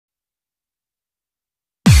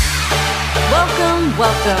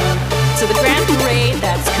Welcome to the grand parade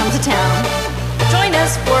that's come to town. Join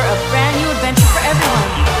us for a brand new adventure for everyone.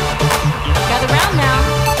 Gather round now.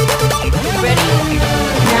 Ready?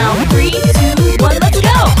 Now 3, 2,